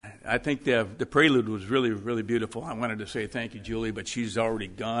I think the prelude was really, really beautiful. I wanted to say thank you, Julie, but she's already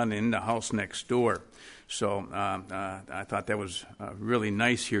gone in the house next door. So I thought that was really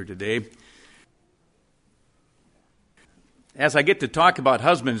nice here today. As I get to talk about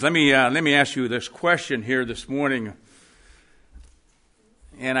husbands, let me ask you this question here this morning.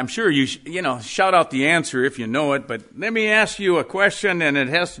 And I'm sure you shout out the answer if you know it, but let me ask you a question, and it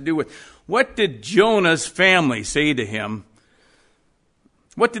has to do with, what did Jonah's family say to him?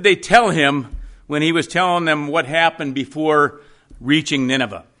 What did they tell him when he was telling them what happened before reaching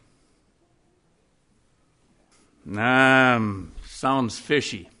Nineveh? Sounds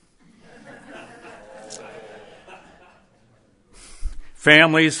fishy.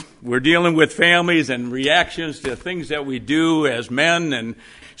 Families, we're dealing with families and reactions to things that we do as men. And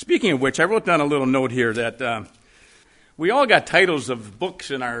speaking of which, I wrote down a little note here that we all got titles of books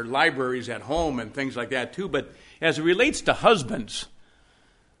in our libraries at home and things like that too, but as it relates to husbands,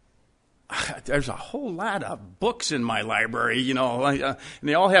 there's a whole lot of books in my library, and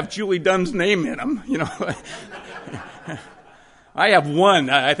they all have Julie Dunn's name in them, I have one,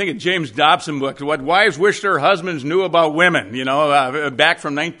 I think a James Dobson book, What Wives Wish Their Husbands Knew About Women, back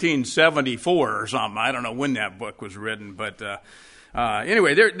from 1974 or something. I don't know when that book was written, but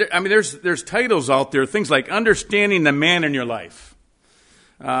anyway, there's titles out there, things like Understanding the Man in Your Life.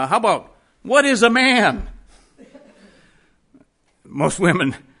 How about, What is a Man? Most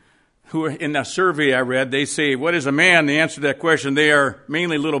women who are in a survey I read, they say, what is a man? The answer to that question, they are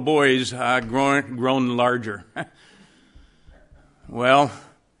mainly little boys grown larger. Well,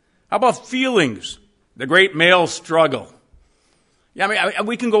 how about feelings? The great male struggle. Yeah,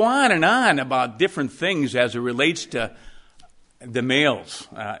 we can go on and on about different things as it relates to the males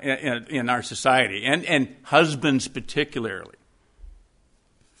in our society, and husbands particularly.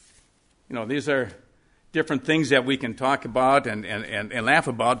 These are different things that we can talk about and laugh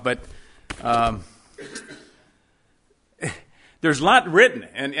about, but there's a lot written,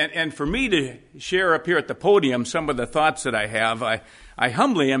 and for me to share up here at the podium some of the thoughts that I have, I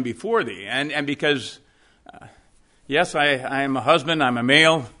humbly am before thee, and because, yes, I am a husband, I'm a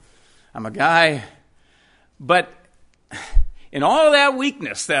male, I'm a guy, but in all that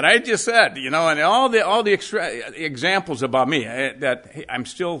weakness that I just said, and all the extra examples about me, that I'm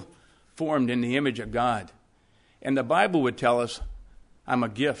still formed in the image of God, and the Bible would tell us I'm a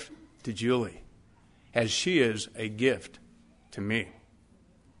gift to Julie, as she is a gift to me,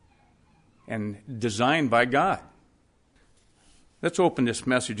 and designed by God. Let's open this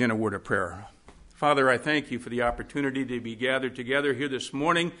message in a word of prayer. Father, I thank you for the opportunity to be gathered together here this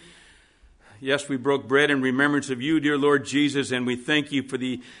morning. Yes, we broke bread in remembrance of you, dear Lord Jesus, and we thank you for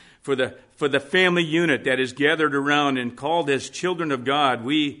the family unit that is gathered around and called as children of God.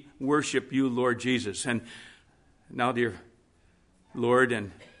 We worship you, Lord Jesus. And now, dear Lord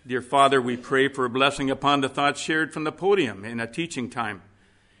and dear Father, we pray for a blessing upon the thoughts shared from the podium in a teaching time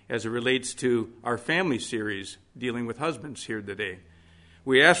as it relates to our family series dealing with husbands here today.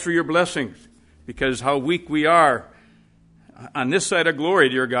 We ask for your blessings because how weak we are on this side of glory,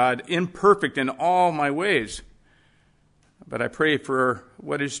 dear God, imperfect in all my ways. But I pray for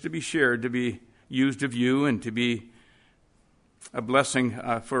what is to be shared to be used of you and to be a blessing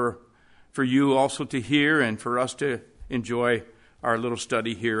for you also to hear and for us to enjoy our little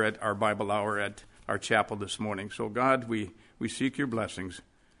study here at our Bible hour at our chapel this morning. So God, we seek your blessings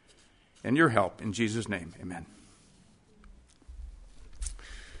and your help in Jesus' name. Amen.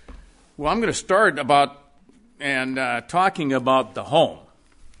 Well, I'm going to start talking about the home.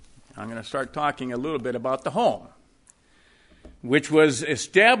 I'm going to start talking a little bit about the home, which was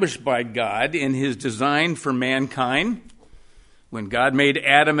established by God in his design for mankind when God made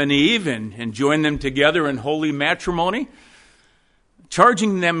Adam and Eve and joined them together in holy matrimony,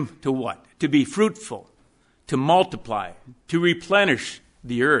 charging them to what? To be fruitful, to multiply, to replenish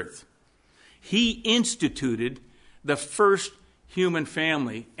the earth. He instituted the first human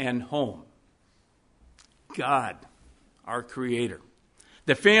family and home. God, our Creator.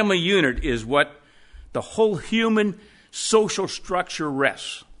 The family unit is what the whole human social structure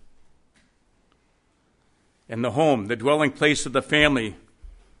rests. And the home, the dwelling place of the family,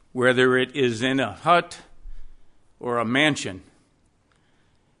 whether it is in a hut or a mansion,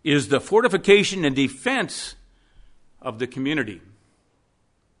 is the fortification and defense of the community.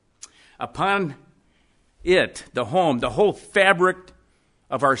 Upon it, the home, the whole fabric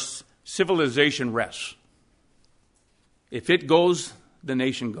of our civilization rests. If it goes, the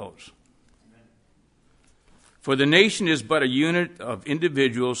nation goes. For the nation is but a unit of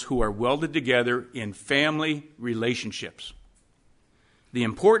individuals who are welded together in family relationships. The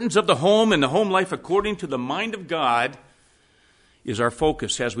importance of the home and the home life according to the mind of God is our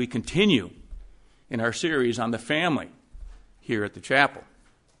focus as we continue in our series on the family here at the chapel.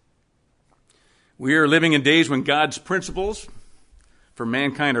 We are living in days when God's principles for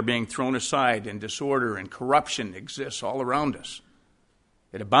mankind are being thrown aside, and disorder and corruption exists all around us.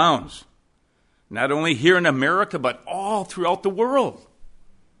 It abounds, not only here in America, but all throughout the world.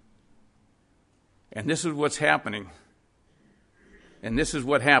 And this is what's happening. And this is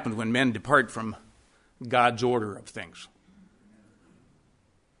what happens when men depart from God's order of things.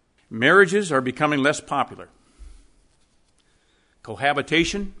 Marriages are becoming less popular.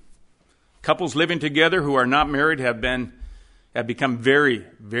 Cohabitation, couples living together who are not married have become very,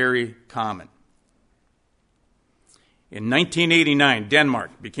 very common. In 1989,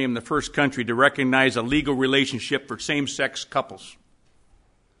 Denmark became the first country to recognize a legal relationship for same-sex couples,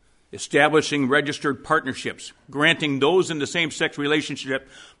 establishing registered partnerships, granting those in the same-sex relationship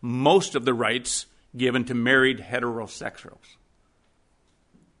most of the rights given to married heterosexuals.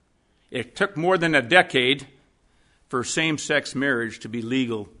 It took more than a decade for same-sex marriage to be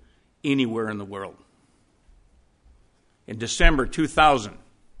legal anywhere in the world. In December 2000,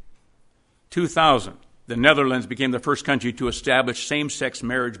 the Netherlands became the first country to establish same-sex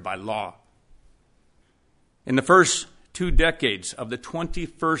marriage by law. In the first 2 decades of the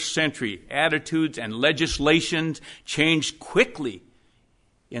 21st century, attitudes and legislations changed quickly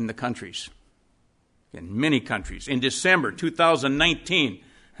in the countries, in many countries. In December 2019,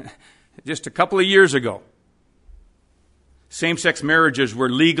 just a couple of years ago, same-sex marriages were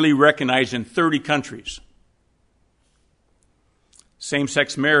legally recognized in 30 countries.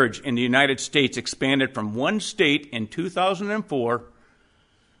 Same-sex marriage in the United States expanded from 1 state in 2004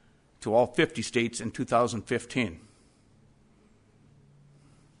 to all 50 states in 2015.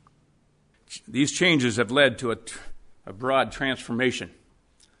 These changes have led to a broad transformation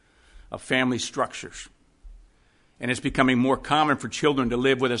of family structures. And it's becoming more common for children to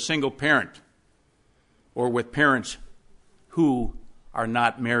live with a single parent or with parents who are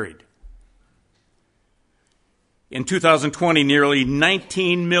not married. In 2020, nearly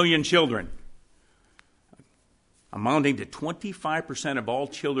 19 million children, amounting to 25% of all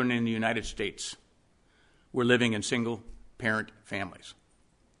children in the United States, were living in single-parent families.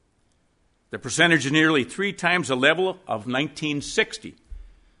 The percentage is nearly 3 times the level of 1960,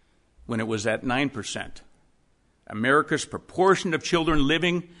 when it was at 9%. America's proportion of children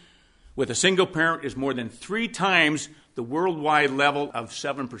living with a single parent is more than 3 times the worldwide level of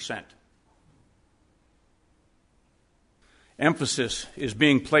 7%. Emphasis is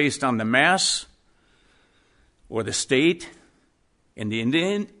being placed on the mass or the state, and the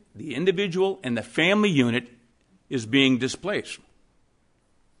individual and the family unit is being displaced.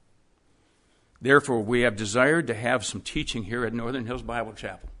 Therefore, we have desired to have some teaching here at Northern Hills Bible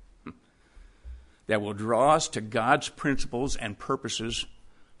Chapel that will draw us to God's principles and purposes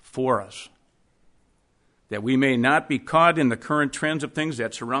for us, that we may not be caught in the current trends of things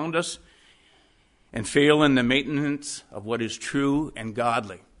that surround us and fail in the maintenance of what is true and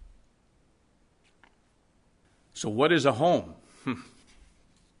godly. So what is a home?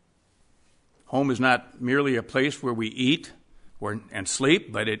 Home is not merely a place where we eat and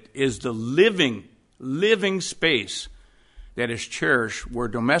sleep, but it is the living space that is cherished, where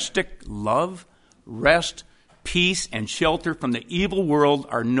domestic love, rest, peace, and shelter from the evil world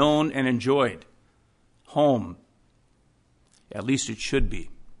are known and enjoyed. Home, at least it should be,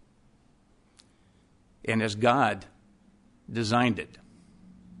 and as God designed it.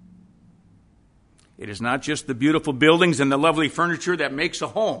 It is not just the beautiful buildings and the lovely furniture that makes a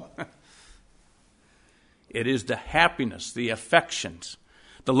home. It is the happiness, the affections,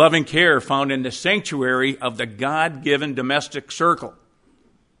 the loving care found in the sanctuary of the God-given domestic circle.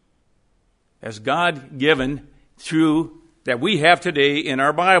 As God-given through that we have today in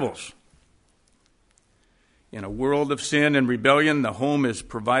our Bibles. In a world of sin and rebellion, the home is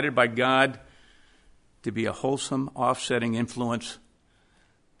provided by God to be a wholesome, offsetting influence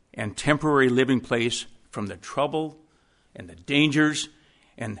and temporary living place from the trouble and the dangers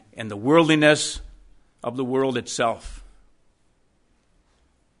and the worldliness of the world itself.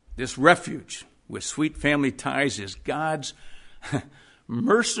 This refuge with sweet family ties is God's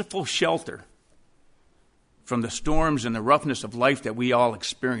merciful shelter from the storms and the roughness of life that we all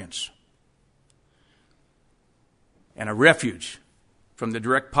experience, and a refuge from the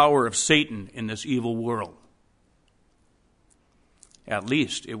direct power of Satan in this evil world. At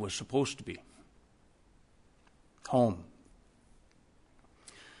least it was supposed to be. Home.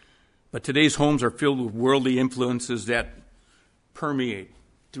 But today's homes are filled with worldly influences that permeate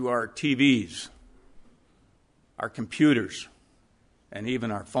through our TVs, our computers, and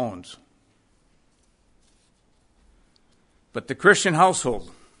even our phones. But the Christian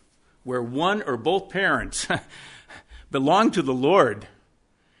household, where one or both parents belong to the Lord,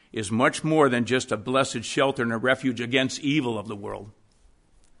 is much more than just a blessed shelter and a refuge against evil of the world.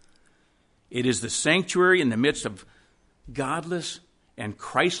 It is the sanctuary in the midst of godless and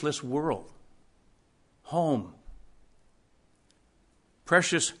Christless world. Home.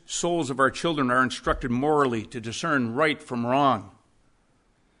 Precious souls of our children are instructed morally to discern right from wrong.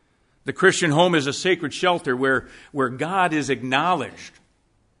 The Christian home is a sacred shelter where God is acknowledged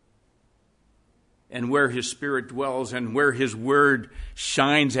and where His Spirit dwells and where His Word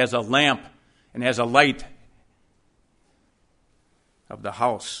shines as a lamp and as a light of the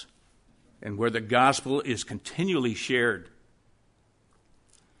house, and where the gospel is continually shared,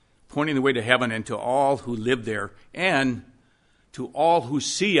 pointing the way to heaven and to all who live there and to all who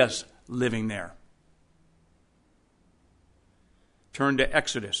see us living there. Turn to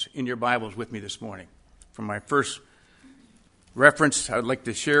Exodus in your Bibles with me this morning. For my first reference, I would like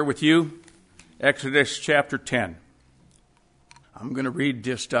to share with you Exodus chapter 10. I'm going to read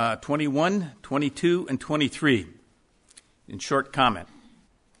just 21, 22, and 23 in short comment.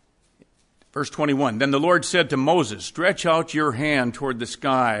 Verse 21, Then the Lord said to Moses, Stretch out your hand toward the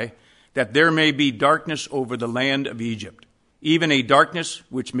sky, that there may be darkness over the land of Egypt, even a darkness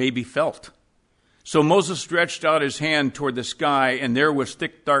which may be felt. So Moses stretched out his hand toward the sky, and there was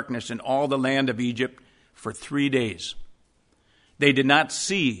thick darkness in all the land of Egypt for 3 days. They did not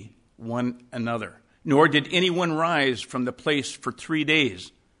see one another, nor did anyone rise from the place for 3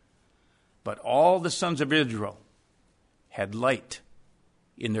 days. But all the sons of Israel had light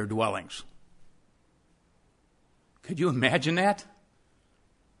in their dwellings. Could you imagine that?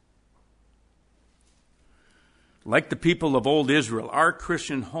 Like the people of old Israel, our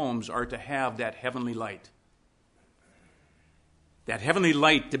Christian homes are to have that heavenly light. That heavenly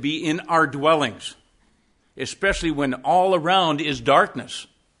light to be in our dwellings, especially when all around is darkness.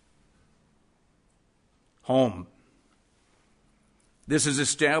 Home. This is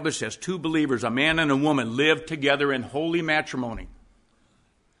established as two believers, a man and a woman, live together in holy matrimony.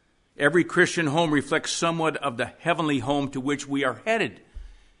 Every Christian home reflects somewhat of the heavenly home to which we are headed,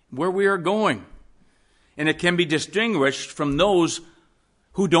 where we are going. And it can be distinguished from those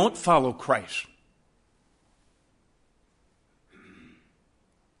who don't follow Christ.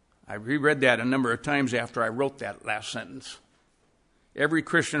 I reread that a number of times after I wrote that last sentence. Every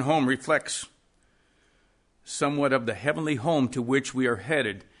Christian home reflects somewhat of the heavenly home to which we are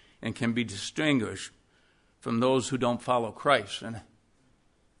headed and can be distinguished from those who don't follow Christ. And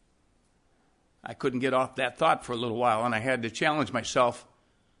I couldn't get off that thought for a little while, and I had to challenge myself.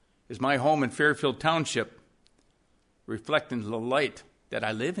 Is my home in Fairfield Township reflecting the light that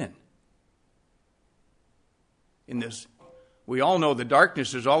I live in? In this, we all know the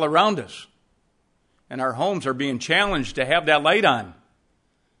darkness is all around us, and our homes are being challenged to have that light on.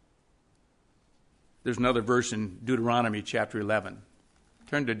 There's another verse in Deuteronomy chapter 11.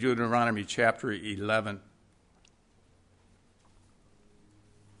 Turn to Deuteronomy chapter 11.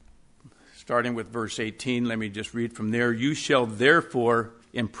 Starting with verse 18, let me just read from there. You shall therefore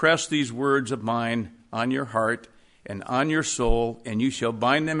impress these words of mine on your heart and on your soul, and you shall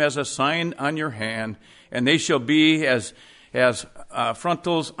bind them as a sign on your hand, and they shall be as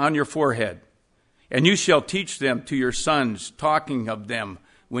frontals on your forehead. And you shall teach them to your sons, talking of them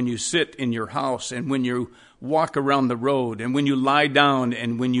when you sit in your house, and when you walk around the road, and when you lie down,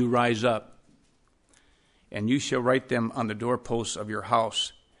 and when you rise up. And you shall write them on the doorposts of your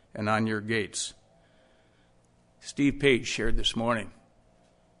house and on your gates. Steve Page shared this morning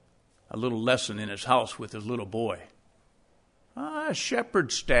a little lesson in his house with his little boy.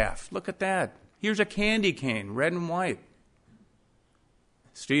 Shepherd's staff. Look at that. Here's a candy cane, red and white.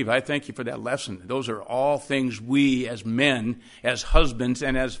 Steve, I thank you for that lesson. Those are all things we as men, as husbands,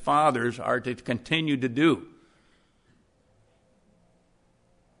 and as fathers are to continue to do.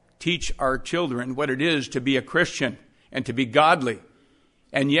 Teach our children what it is to be a Christian and to be godly.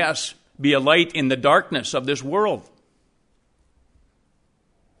 And yes, be a light in the darkness of this world.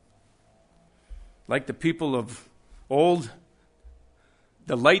 Like the people of old,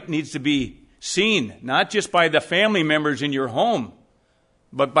 the light needs to be seen, not just by the family members in your home,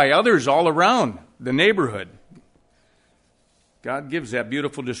 but by others all around the neighborhood. God gives that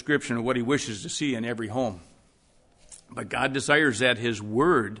beautiful description of what He wishes to see in every home. But God desires that His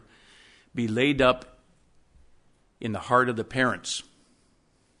word be laid up in the heart of the parents.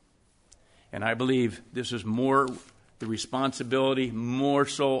 And I believe this is more the responsibility, more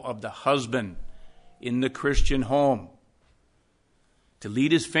so of the husband in the Christian home, to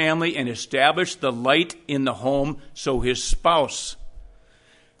lead his family and establish the light in the home so his spouse,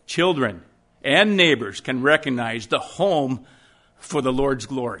 children, and neighbors can recognize the home for the Lord's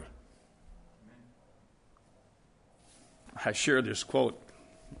glory. I share this quote.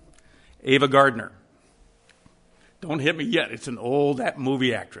 Ava Gardner. Don't hit me yet. It's an old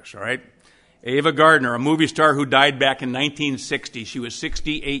movie actress, all right? Ava Gardner, a movie star who died back in 1960. She was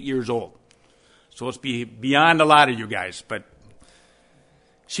 68 years old. So it's beyond a lot of you guys, but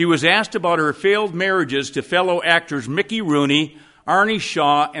she was asked about her failed marriages to fellow actors Mickey Rooney, Arnie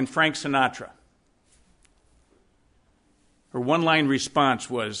Shaw, and Frank Sinatra. Her one-line response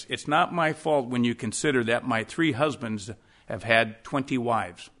was, "It's not my fault when you consider that my 3 husbands have had 20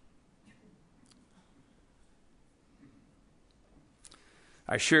 wives."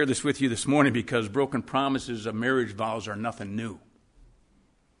 I share this with you this morning because broken promises of marriage vows are nothing new.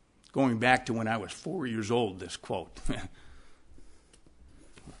 Going back to when I was 4 years old, this quote.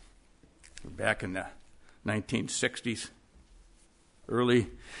 Back in the 1960s, early.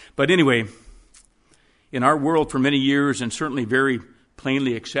 But anyway, in our world for many years, and certainly very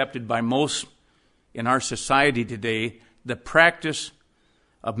plainly accepted by most in our society today, the practice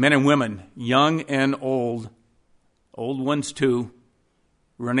of men and women, young and old ones too,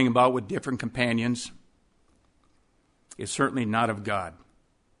 running about with different companions, is certainly not of God.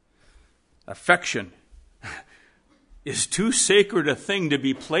 Affection is too sacred a thing to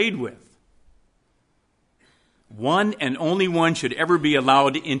be played with. One and only one should ever be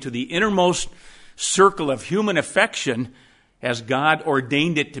allowed into the innermost circle of human affection as God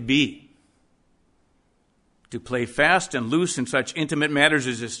ordained it to be. To play fast and loose in such intimate matters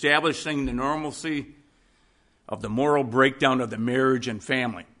is establishing the normalcy of the moral breakdown of the marriage and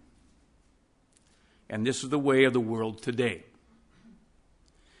family. And this is the way of the world today.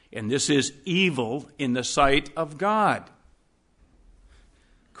 And this is evil in the sight of God.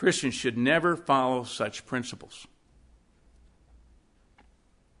 Christians should never follow such principles.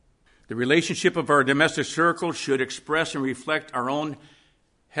 The relationship of our domestic circle should express and reflect our own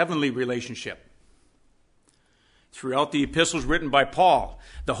heavenly relationship. Throughout the epistles written by Paul,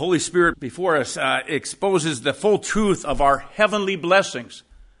 the Holy Spirit before us exposes the full truth of our heavenly blessings.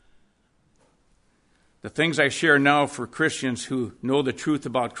 The things I share now for Christians who know the truth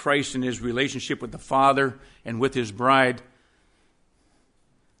about Christ and his relationship with the Father and with his bride,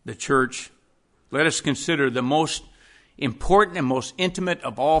 the church, let us consider the most important and most intimate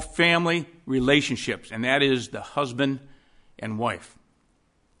of all family relationships, and that is the husband and wife.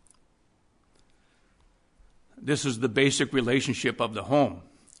 This is the basic relationship of the home,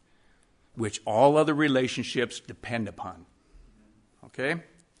 which all other relationships depend upon. Okay?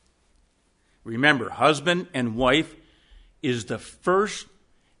 Remember, husband and wife is the first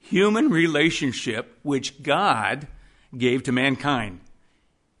human relationship which God gave to mankind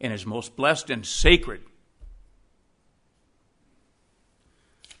and is most blessed and sacred.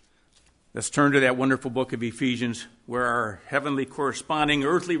 Let's turn to that wonderful book of Ephesians where our heavenly corresponding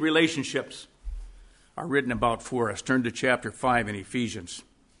earthly relationships are written about for us. Turn to chapter 5 in Ephesians.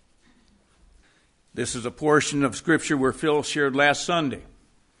 This is a portion of Scripture where Phil shared last Sunday.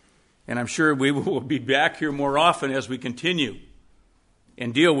 And I'm sure we will be back here more often as we continue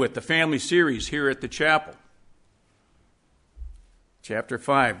and deal with the family series here at the chapel. Chapter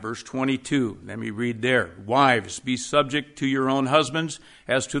 5, verse 22. Let me read there. Wives, be subject to your own husbands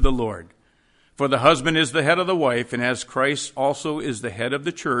as to the Lord. For the husband is the head of the wife, and as Christ also is the head of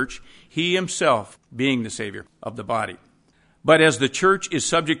the church, he himself being the Savior of the body. But as the church is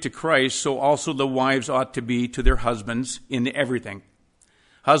subject to Christ, so also the wives ought to be to their husbands in everything.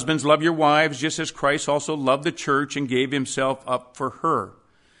 Husbands, love your wives, just as Christ also loved the church and gave himself up for her,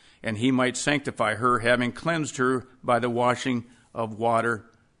 and he might sanctify her, having cleansed her by the washing of water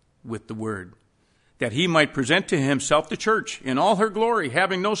with the word, that he might present to himself the church in all her glory,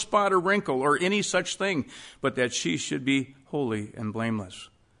 having no spot or wrinkle or any such thing, but that she should be holy and blameless.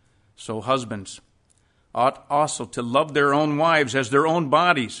 So husbands ought also to love their own wives as their own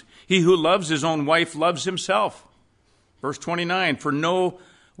bodies. He who loves his own wife loves himself. Verse 29, for no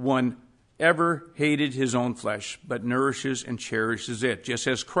one ever hated his own flesh, but nourishes and cherishes it, just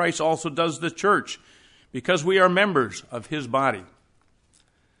as Christ also does the church, because we are members of his body.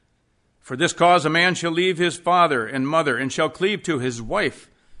 For this cause a man shall leave his father and mother, and shall cleave to his wife,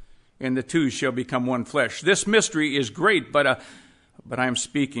 and the two shall become one flesh. This mystery is great, but I am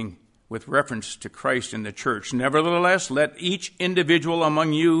speaking with reference to Christ and the church. Nevertheless, let each individual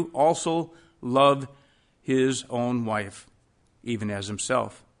among you also love his own wife, even as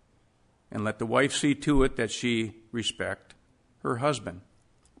himself. And let the wife see to it that she respect her husband.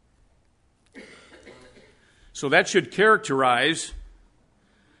 So that should characterize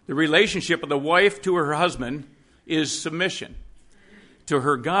the relationship of the wife to her husband is submission. to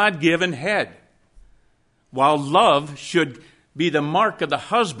her God-given head, while love should be the mark of the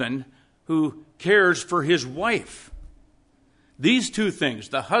husband who cares for his wife. These two things,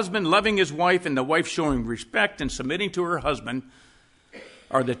 the husband loving his wife and the wife showing respect and submitting to her husband,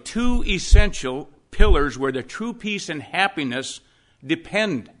 are the two essential pillars where the true peace and happiness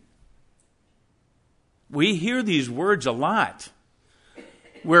depend. We hear these words a lot.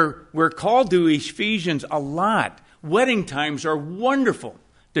 We're called to Ephesians a lot. Wedding times are wonderful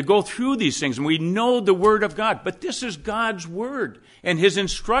to go through these things, and we know the Word of God. But this is God's Word and His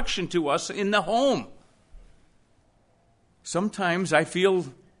instruction to us in the home. Sometimes I feel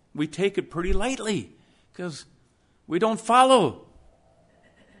we take it pretty lightly because we don't follow.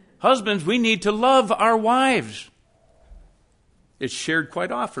 Husbands, we need to love our wives. It's shared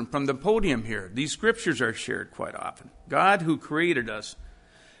quite often from the podium here. These scriptures are shared quite often. God, who created us,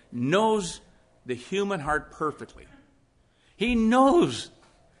 knows the human heart perfectly. He knows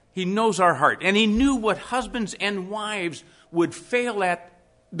our heart. And He knew what husbands and wives would fail at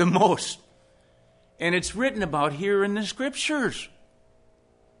the most. And it's written about here in the scriptures.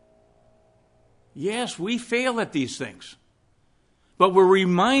 Yes, we fail at these things. But we're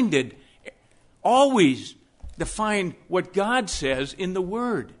reminded always to find what God says in the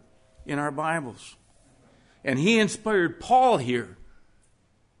Word, in our Bibles. And He inspired Paul here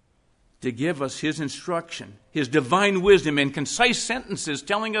to give us his instruction, his divine wisdom in concise sentences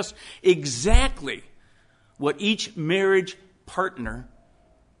telling us exactly what each marriage partner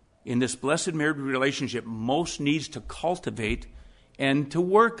in this blessed marriage relationship most needs to cultivate and to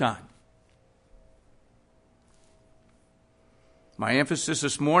work on. My emphasis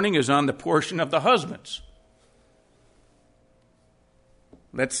this morning is on the portion of the husbands.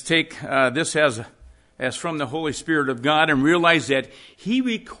 Let's take this as from the Holy Spirit of God and realize that He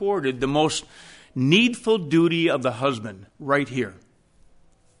recorded the most needful duty of the husband right here.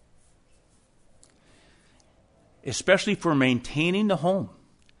 Especially for maintaining the home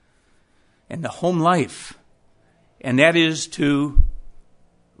and the home life. And that is to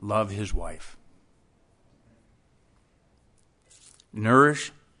love his wife.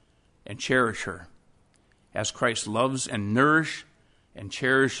 Nourish and cherish her as Christ loves and nourishes and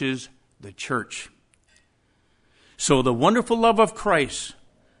cherishes the church. So the wonderful love of Christ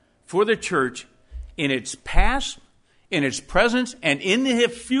for the church in its past, in its present, and in the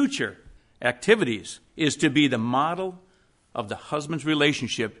future activities is to be the model of the husband's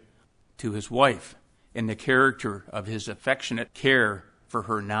relationship to his wife in the character of his affectionate care for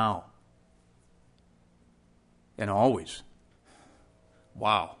her now and always.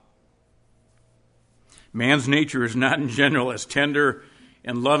 Wow. Man's nature is not in general as tender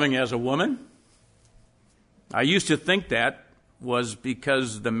and loving as a woman. I used to think that was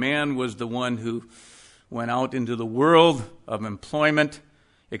because the man was the one who went out into the world of employment,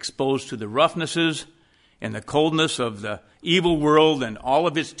 exposed to the roughnesses and the coldness of the evil world and all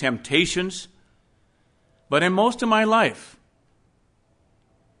of its temptations. But in most of my life,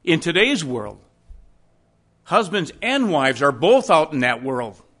 in today's world, husbands and wives are both out in that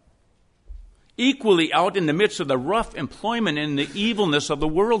world, equally out in the midst of the rough employment and the evilness of the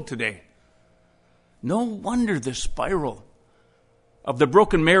world today. No wonder the spiral of the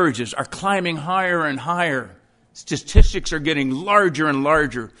broken marriages are climbing higher and higher. Statistics are getting larger and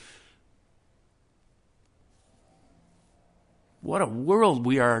larger. What a world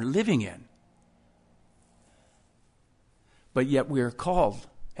we are living in. But yet we are called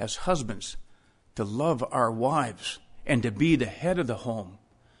as husbands to love our wives and to be the head of the home.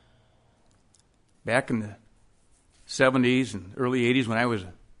 Back in the 70s and early 80s when I was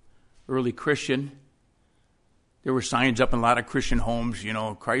an early Christian, there were signs up in a lot of Christian homes,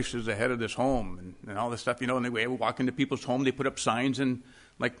 Christ is the head of this home and all this stuff, and they would walk into people's home, they put up signs, and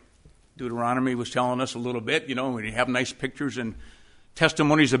like Deuteronomy was telling us a little bit, we have nice pictures and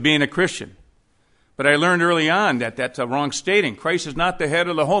testimonies of being a Christian. But I learned early on that that's a wrong stating. Christ is not the head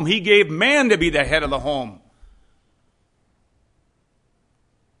of the home. He gave man to be the head of the home.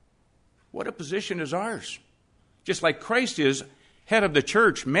 What a position is ours. Just like Christ is head of the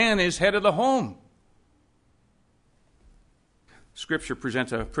church, man is head of the home. Scripture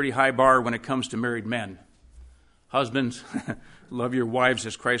presents a pretty high bar when it comes to married men. Husbands, love your wives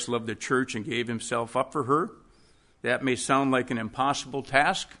as Christ loved the church and gave himself up for her. That may sound like an impossible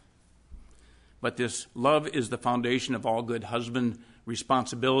task, but this love is the foundation of all good husband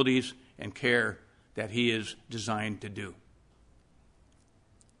responsibilities and care that he is designed to do.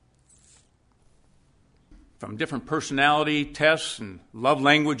 From different personality tests and love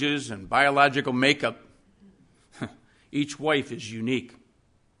languages and biological makeup, each wife is unique.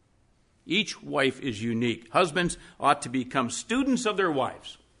 Each wife is unique. Husbands ought to become students of their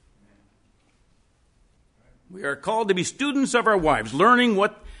wives. We are called to be students of our wives, learning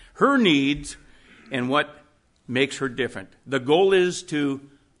what her needs and what makes her different. The goal is to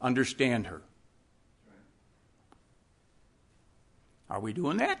understand her. Are we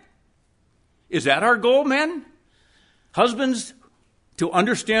doing that? Is that our goal, men? Husbands, to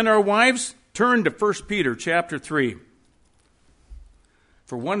understand our wives? Turn to 1 Peter chapter 3.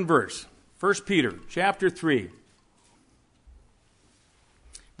 For one verse. 1 Peter chapter 3.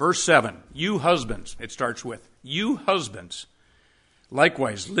 Verse 7. You husbands, it starts with, you husbands,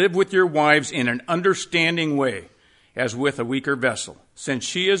 likewise live with your wives in an understanding way, as with a weaker vessel, since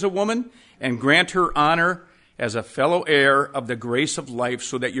she is a woman, and grant her honor as a fellow heir of the grace of life,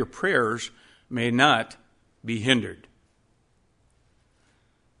 so that your prayers may not be hindered.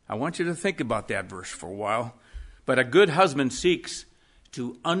 I want you to think about that verse for a while. But a good husband seeks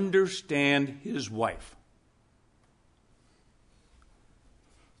to understand his wife.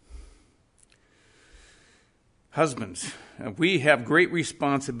 Husbands, we have great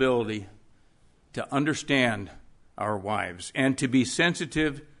responsibility to understand our wives and to be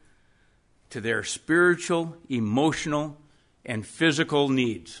sensitive to their spiritual, emotional, and physical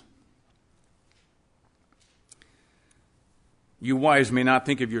needs. You wives may not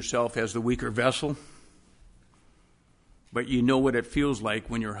think of yourself as the weaker vessel, but you know what it feels like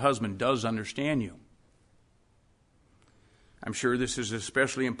when your husband does understand you. I'm sure this is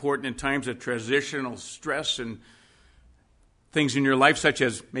especially important in times of transitional stress and things in your life, such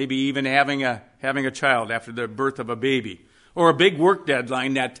as maybe even having a child after the birth of a baby, or a big work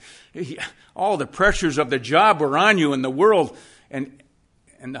deadline that all the pressures of the job were on you in the world, and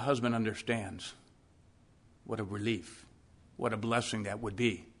the husband understands. What a relief, what a blessing that would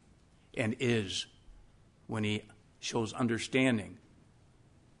be, and is, when he shows understanding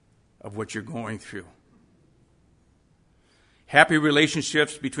of what you're going through. Happy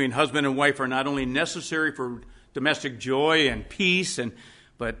relationships between husband and wife are not only necessary for domestic joy and peace,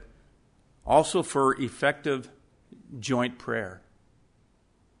 but also for effective joint prayer.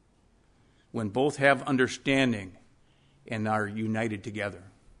 When both have understanding and are united together.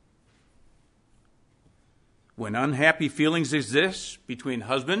 When unhappy feelings exist between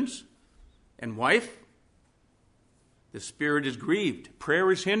husbands and wife, the spirit is grieved,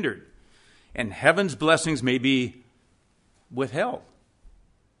 prayer is hindered, and heaven's blessings may be withheld.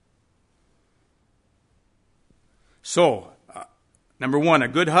 So, number one, a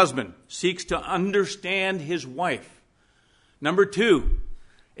good husband seeks to understand his wife. Number two,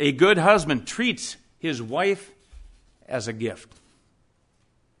 a good husband treats his wife as a gift.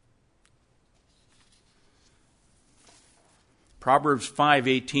 Proverbs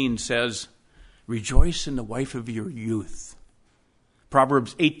 5:18 says, rejoice in the wife of your youth.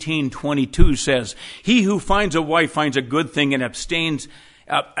 Proverbs 18:22 says, he who finds a wife finds a good thing and obtains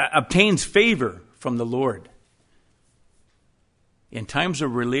favor from the Lord. In times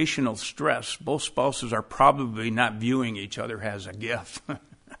of relational stress, both spouses are probably not viewing each other as a gift.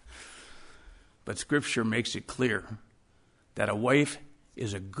 But Scripture makes it clear that a wife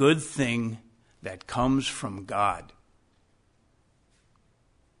is a good thing that comes from God.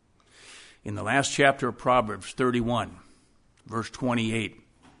 In the last chapter of Proverbs 31, verse 28,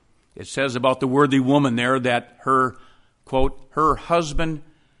 it says about the worthy woman there that her, quote, her husband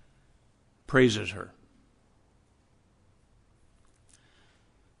praises her.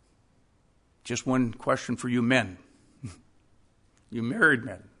 Just one question for you men. You married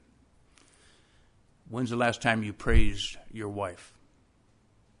men. When's the last time you praised your wife?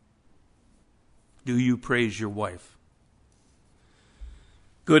 Do you praise your wife?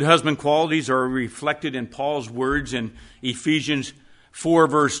 Good husband qualities are reflected in Paul's words in Ephesians 4,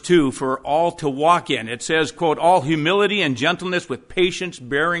 verse 2, for all to walk in. It says, quote, all humility and gentleness with patience,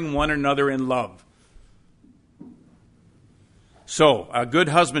 bearing one another in love. So, a good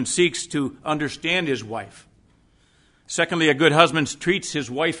husband seeks to understand his wife. Secondly, a good husband treats his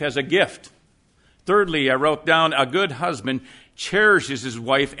wife as a gift. Thirdly, I wrote down, a good husband cherishes his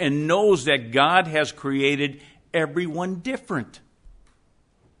wife and knows that God has created everyone different.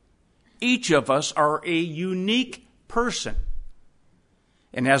 Each of us are a unique person.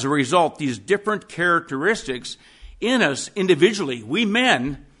 And as a result, these different characteristics in us individually, we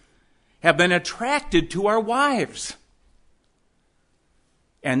men, have been attracted to our wives.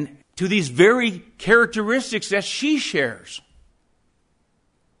 And to these very characteristics that she shares.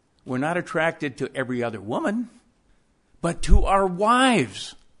 We're not attracted to every other woman, but to our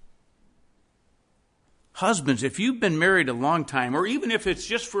wives. Husbands, if you've been married a long time, or even if it's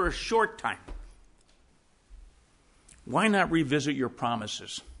just for a short time, why not revisit your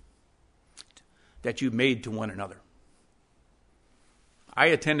promises? that you made to one another. I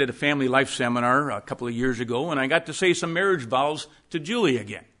attended a family life seminar a couple of years ago, and I got to say some marriage vows to Julie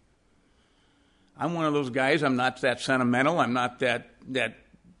again. I'm one of those guys. I'm not that sentimental. I'm not that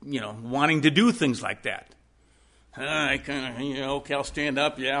wanting to do things like that. I kind of, okay, I'll stand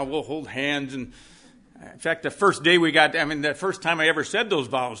up. Yeah, we'll hold hands. And in fact, the first time I ever said those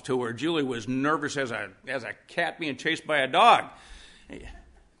vows to her, Julie was nervous as a cat being chased by a dog.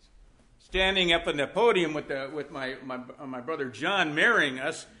 Standing up on the podium with my brother John marrying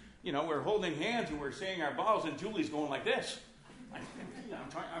us, we're holding hands and we're saying our vows, and Julie's going like this.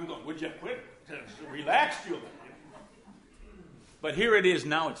 I'm going, would you quit? Relax, Julie. But here it is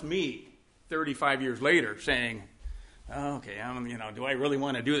now. It's me, 35 years later, saying, "Okay, do I really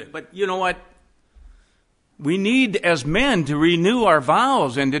want to do that?" But you know what? We need, as men, to renew our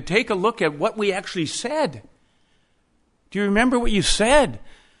vows and to take a look at what we actually said. Do you remember what you said?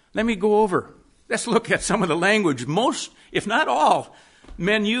 Let me go over. Let's look at some of the language most, if not all,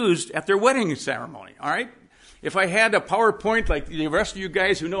 men used at their wedding ceremony. All right? If I had a PowerPoint like the rest of you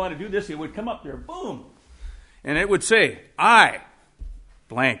guys who know how to do this, it would come up there, boom, and it would say, "I,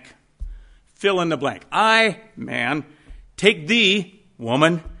 blank, fill in the blank. I, man, take thee,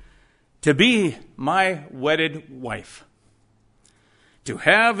 woman, to be my wedded wife, to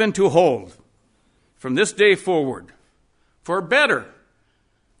have and to hold from this day forward, for better,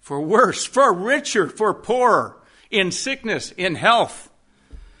 for worse, for richer, for poorer, in sickness, in health,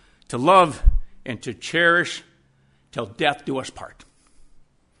 to love and to cherish till death do us part."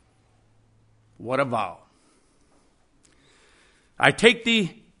 What a vow. I take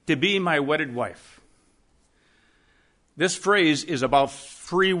thee to be my wedded wife. This phrase is about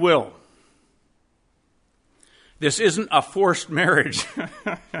free will. This isn't a forced marriage.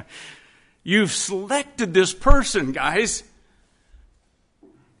 You've selected this person, guys.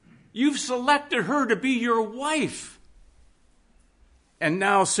 You've selected her to be your wife. And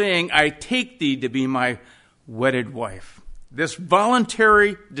now saying, "I take thee to be my wedded wife." This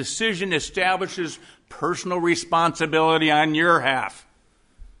voluntary decision establishes personal responsibility on your half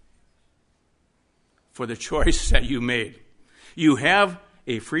for the choice that you made. You have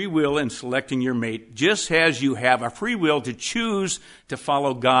a free will in selecting your mate, just as you have a free will to choose to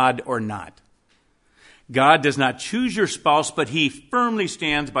follow God or not. God does not choose your spouse, but he firmly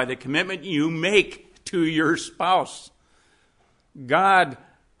stands by the commitment you make to your spouse. God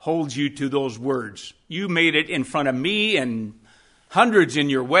holds you to those words. You made it in front of me and hundreds in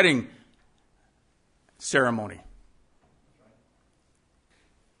your wedding ceremony.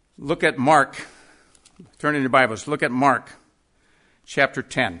 Look at Mark. Turn in your Bibles. Look at Mark chapter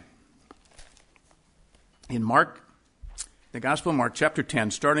 10. In Mark, the Gospel of Mark chapter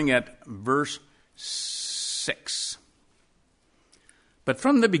 10, starting at verse 6. But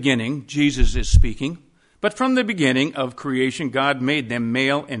from the beginning, Jesus is speaking, but from the beginning of creation, God made them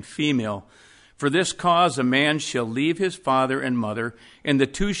male and female. For this cause a man shall leave his father and mother, and the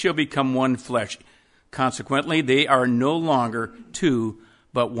two shall become one flesh. Consequently, they are no longer two,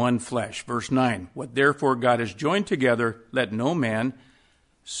 but one flesh. Verse 9, what therefore God has joined together, let no man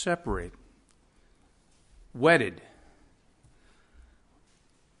separate. Wedded.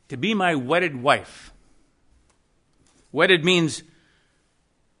 To be my wedded wife. Wedded means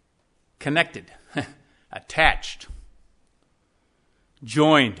connected, attached,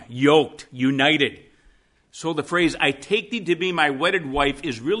 joined, yoked, united. So the phrase, "I take thee to be my wedded wife,"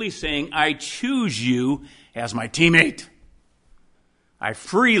 is really saying, I choose you as my teammate. I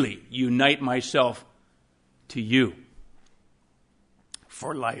freely unite myself to you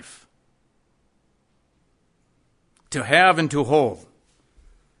for life. To have and to hold.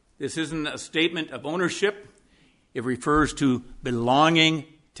 This isn't a statement of ownership. It refers to belonging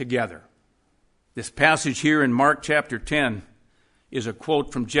together. This passage here in Mark chapter 10 is a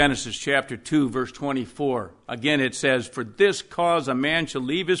quote from Genesis chapter 2, verse 24. Again, it says, "For this cause a man shall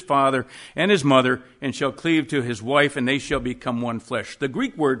leave his father and his mother, and shall cleave to his wife, and they shall become one flesh." The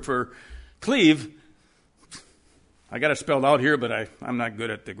Greek word for cleave, I got it spelled out here, but I'm not good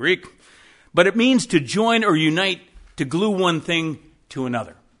at the Greek. But it means to join or unite, to glue one thing to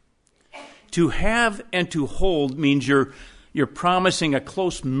another. To have and to hold means you're promising a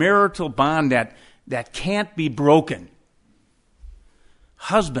close marital bond that can't be broken.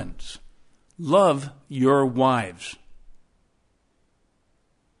 Husbands, love your wives.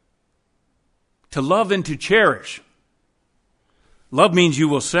 To love and to cherish. Love means you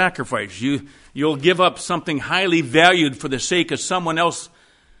will sacrifice. You'll give up something highly valued for the sake of someone else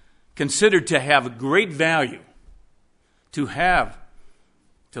considered to have great value. To have,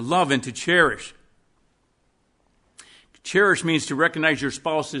 to love and to cherish. Cherish means to recognize your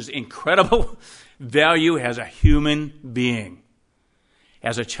spouse's incredible value as a human being,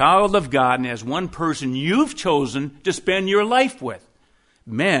 as a child of God, and as one person you've chosen to spend your life with.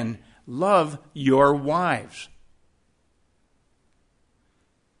 Men, love your wives.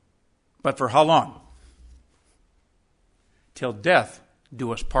 But for how long? Till death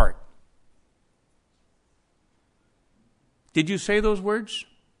do us part. Did you say those words?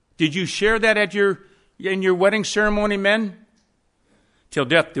 Did you share that in your wedding ceremony, men? Till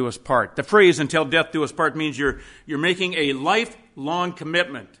death do us part. The phrase "until death do us part" means you're making a lifelong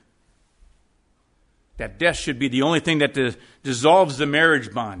commitment. That death should be the only thing that dissolves the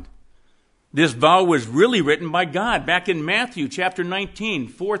marriage bond. This vow was really written by God back in Matthew chapter 19,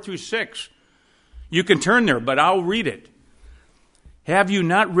 4 through 6. You can turn there, but I'll read it. Have you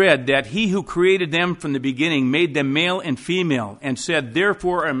not read that he who created them from the beginning made them male and female, and said,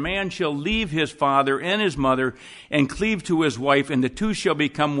 therefore a man shall leave his father and his mother and cleave to his wife, and the two shall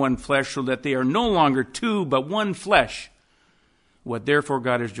become one flesh, so that they are no longer two, but one flesh. What therefore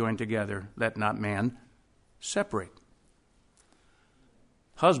God has joined together, let not man separate.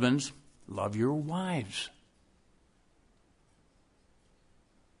 Husbands, love your wives.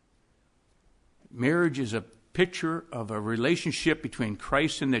 Marriage is a picture of a relationship between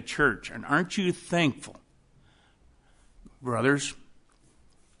Christ and the church. And aren't you thankful, brothers,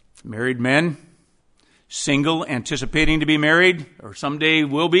 married men, single, anticipating to be married, or someday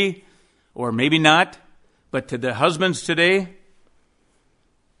will be, or maybe not, but to the husbands today,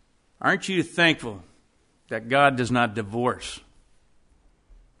 aren't you thankful that God does not divorce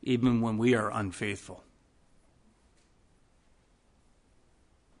even when we are unfaithful?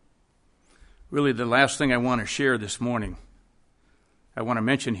 Really, the last thing I want to share this morning, I want to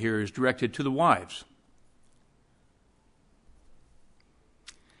mention here, is directed to the wives.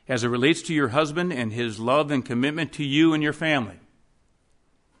 As it relates to your husband and his love and commitment to you and your family.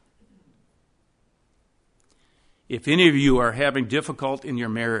 If any of you are having difficulty in your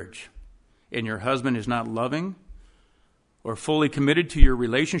marriage and your husband is not loving or fully committed to your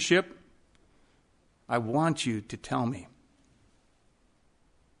relationship, I want you to tell me.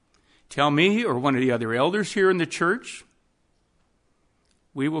 Tell me or one of the other elders here in the church.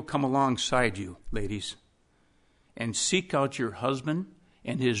 We will come alongside you, ladies, and seek out your husband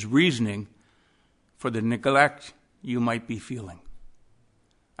and his reasoning for the neglect you might be feeling.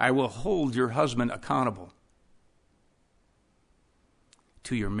 I will hold your husband accountable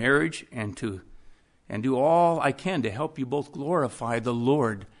to your marriage and do all I can to help you both glorify the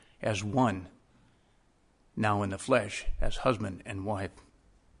Lord as one, now in the flesh, as husband and wife.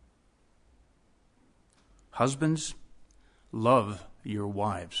 Husbands, love your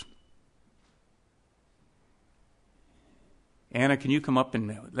wives. Anna, can you come up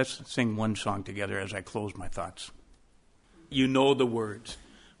and let's sing one song together as I close my thoughts. You know the words.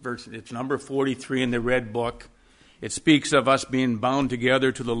 It's number 43 in the Red Book. It speaks of us being bound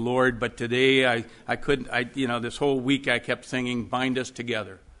together to the Lord, but today this whole week I kept singing, bind us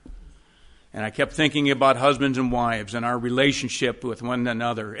together. And I kept thinking about husbands and wives and our relationship with one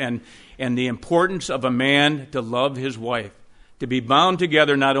another and the importance of a man to love his wife, to be bound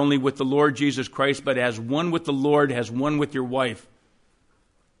together not only with the Lord Jesus Christ, but as one with the Lord, as one with your wife.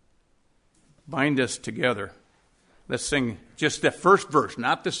 Bind us together. Let's sing just the first verse,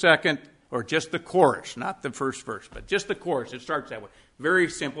 not the second, or just the chorus, not the first verse, but just the chorus. It starts that way. Very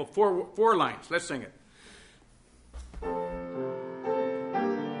simple, four lines. Let's sing it.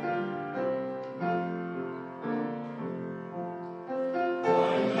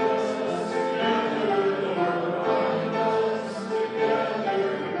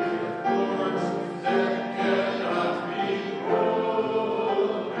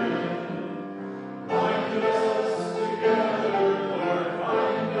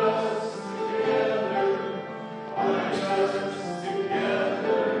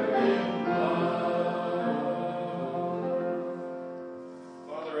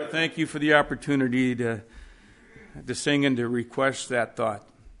 Thank you for the opportunity to sing and to request that thought.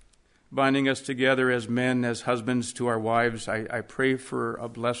 Binding us together as men, as husbands to our wives. I pray for a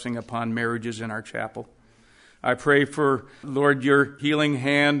blessing upon marriages in our chapel. I pray for, Lord, your healing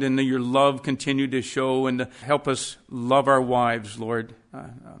hand and your love continue to show and to help us love our wives, Lord.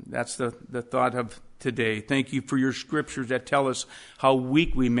 That's the thought of today. Thank you for your scriptures that tell us how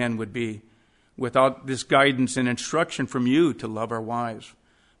weak we men would be without this guidance and instruction from you to love our wives.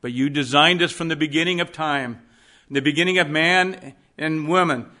 But you designed us from the beginning of time, in the beginning of man and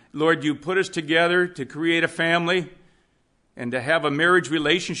woman. Lord, you put us together to create a family and to have a marriage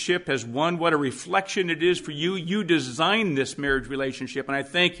relationship as one. What a reflection it is for you. You designed this marriage relationship, and I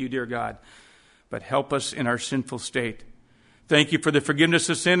thank you, dear God. But help us in our sinful state. Thank you for the forgiveness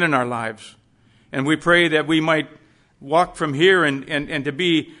of sin in our lives. And we pray that we might walk from here and to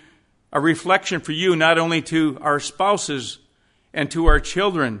be a reflection for you, not only to our spouses and to our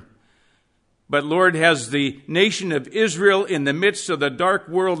children, but Lord, has the nation of Israel in the midst of the dark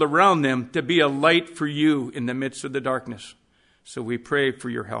world around them to be a light for you in the midst of the darkness. So we pray for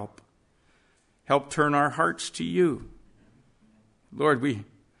your help. Help turn our hearts to you. Lord, we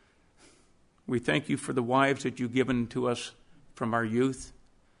thank you for the wives that you've given to us from our youth.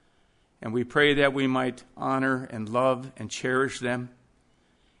 And we pray that we might honor and love and cherish them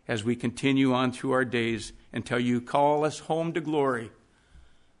as we continue on through our days until you call us home to glory.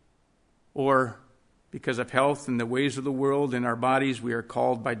 Or because of health and the ways of the world in our bodies, we are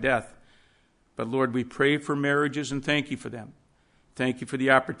called by death. But Lord, we pray for marriages and thank you for them. Thank you for the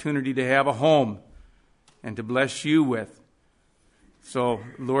opportunity to have a home and to bless you with. So,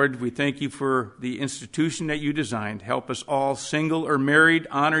 Lord, we thank you for the institution that you designed. Help us all, single or married,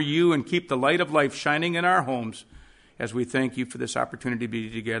 honor you and keep the light of life shining in our homes as we thank you for this opportunity to be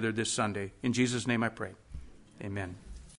together this Sunday. In Jesus' name I pray. Amen.